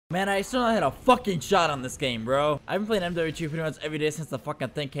Man, I still not hit a fucking shot on this game, bro. I've been playing MW2 pretty much every day since the fucking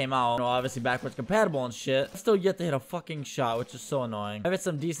thing came out. You know, obviously backwards compatible and shit. I'm still yet to hit a fucking shot, which is so annoying. I've had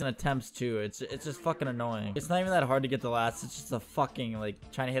some decent attempts too. It's just fucking annoying. It's not even that hard to get the last. It's just a fucking, like,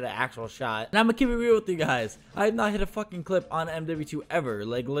 trying to hit an actual shot. And I'm gonna keep it real with you guys. I have not hit a fucking clip on MW2 ever.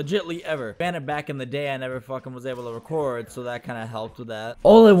 Like, legitly ever. Granted, back in the day, I never fucking was able to record, so that kind of helped with that.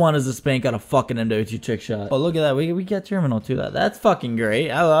 All I want is to spank out a fucking MW2 trick shot. Oh, look at that. We get terminal too. That's fucking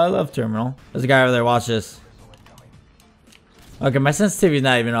great. I love terminal. There's a guy over there. Watch this. Okay, my sensitivity's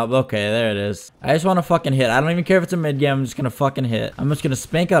not even up. Okay, there it is. I just want to fucking hit. I don't even care if it's a mid game. I'm just gonna fucking hit. I'm just gonna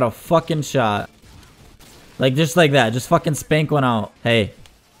spank out a fucking shot. Like, just like that. Just fucking spank one out. Hey.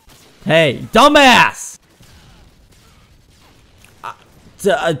 Hey, dumbass!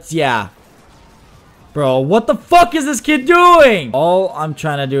 Yeah. Bro, what the fuck is this kid doing? All I'm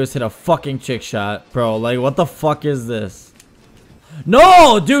trying to do is hit a fucking chick shot. Bro, like, what the fuck is this?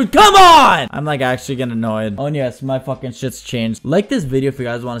 No, dude, come on! I'm like actually getting annoyed. Oh, and yes, my fucking shit's changed. Like this video if you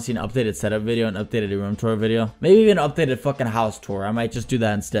guys want to see an updated setup video, an updated room tour video. Maybe even an updated fucking house tour. I might just do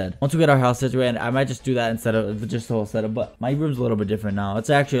that instead. Once we get our house situated, I might just do that instead of just the whole setup. But my room's a little bit different now. It's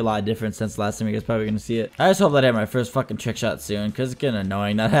actually a lot different since last time you guys probably gonna see it. I just hope that I have my first fucking trick shot soon, because it's getting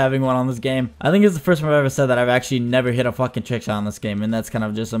annoying not having one on this game. I think it's the first time I've ever said that I've actually never hit a fucking trick shot on this game, and that's kind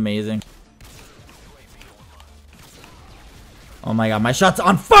of just amazing. Oh my god, my shot's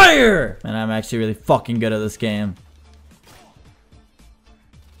on fire! And I'm actually really fucking good at this game.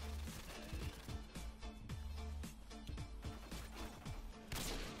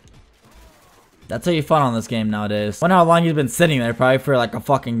 That's how you fun on this game nowadays. Wonder how long he's been sitting there, probably for like a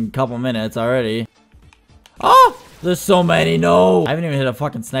fucking couple minutes already. Oh! There's so many, no! I haven't even hit a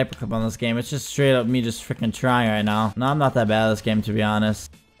fucking sniper clip on this game. It's just straight up me just freaking trying right now. No, I'm not that bad at this game, to be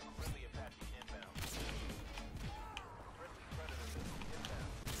honest.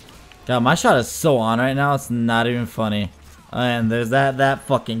 God, my shot is so on right now, it's not even funny. And there's that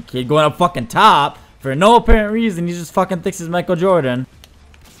fucking kid going up fucking top for no apparent reason. He just fucking thinks he's Michael Jordan.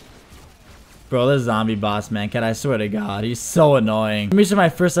 Bro, this zombie boss, man, kid, I swear to God, he's so annoying. Let me show my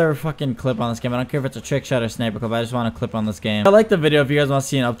first ever fucking clip on this game. I don't care if it's a trick shot or sniper clip, I just want a clip on this game. I like the video if you guys want to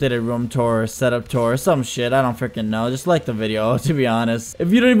see an updated room tour, setup tour, some shit. I don't freaking know. Just like the video, to be honest.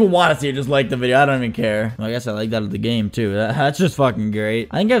 If you don't even want to see it, just like the video. I don't even care. Well, I guess I like that of the game, too. That's just fucking great.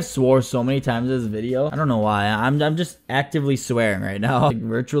 I think I've swore so many times in this video. I don't know why. I'm just actively swearing right now. I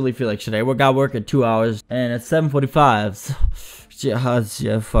virtually feel like, shit, I got work at 2 hours, and it's 7:45, so...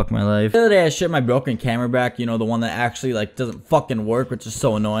 Yeah, fuck my life. The other day I shipped my broken camera back, you know, the one that actually, like, doesn't fucking work, which is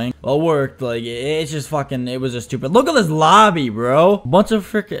so annoying. Well, it worked, like, it's just fucking, it was just stupid. Look at this lobby, bro. Bunch of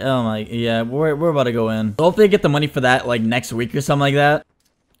freaking, oh my, yeah, we're about to go in. So hopefully I get the money for that, like, next week or something like that.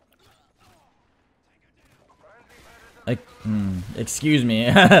 Like, excuse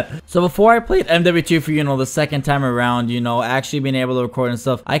me. So before I played MW2 for, you know, the second time around, you know, actually being able to record and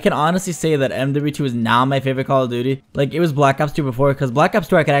stuff, I can honestly say that MW2 is now my favorite Call of Duty. Like, it was Black Ops 2 before, because Black Ops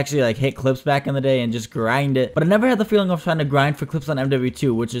 2 I could actually, like, hit clips back in the day and just grind it. But I never had the feeling of trying to grind for clips on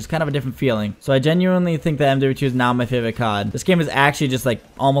MW2, which is kind of a different feeling. So I genuinely think that MW2 is now my favorite COD. This game is actually just, like,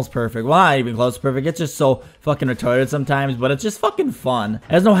 almost perfect. Well, not even close to perfect. It's just so fucking retarded sometimes, but it's just fucking fun.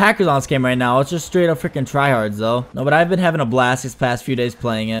 There's no hackers on this game right now. It's just straight up freaking tryhards, though. No, but I've been having a blast these past few days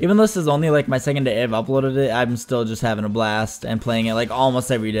playing it. Even though this is only like my second day I've uploaded it, I'm still just having a blast and playing it like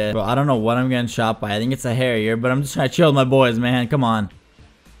almost every day. Bro, I don't know what I'm getting shot by. I think it's a Harrier, but I'm just trying to chill with my boys, man. Come on.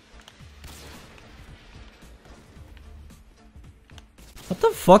 What the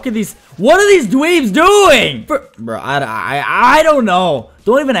fuck are these? What are these dweebs doing? Bro, I don't know.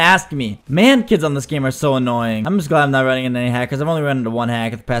 Don't even ask me. Man, kids on this game are so annoying. I'm just glad I'm not running into any hackers. I've only run into one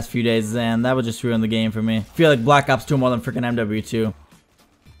hack in the past few days, and that would just ruin the game for me. I feel like Black Ops 2 more than freaking MW2.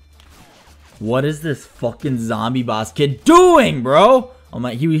 What is this fucking zombie boss kid doing, bro? Oh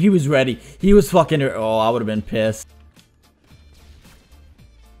my, he was ready. He was fucking, oh, I would have been pissed.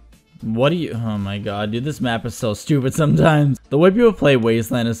 What do you, oh my god, dude, this map is so stupid sometimes. The way people play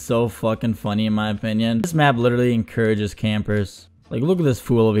Wasteland is so fucking funny in my opinion. This map literally encourages campers. Like, look at this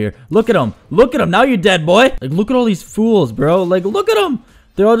fool over here. Look at him. Look at him. Now you're dead, boy. Like, look at all these fools, bro. Like, look at them.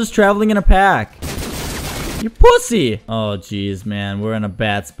 They're all just traveling in a pack. You pussy. Oh, jeez, man. We're in a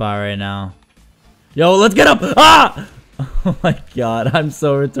bad spot right now. Yo, let's get up. Ah! Oh my god, I'm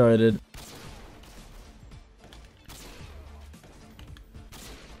so retarded.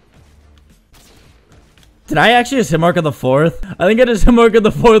 Did I actually just hitmarker the fourth? I think I just hitmarker the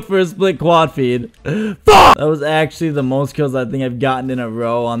fourth for a split quad feed. Fuck! That was actually the most kills I think I've gotten in a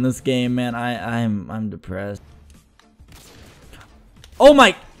row on this game, man. I'm depressed. Oh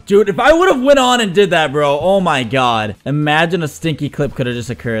my, Dude, if I would have went on and did that, bro. Oh my god. Imagine a stinky clip could have just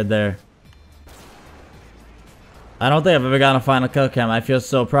occurred there. I don't think I've ever gotten a final kill cam. I feel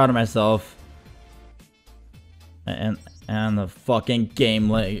so proud of myself. And the fucking game,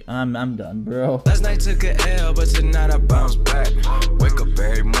 like, I'm done, bro. Last night took a L, but tonight I bounce back. Wake up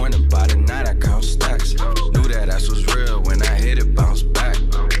every morning, by the night I count stacks.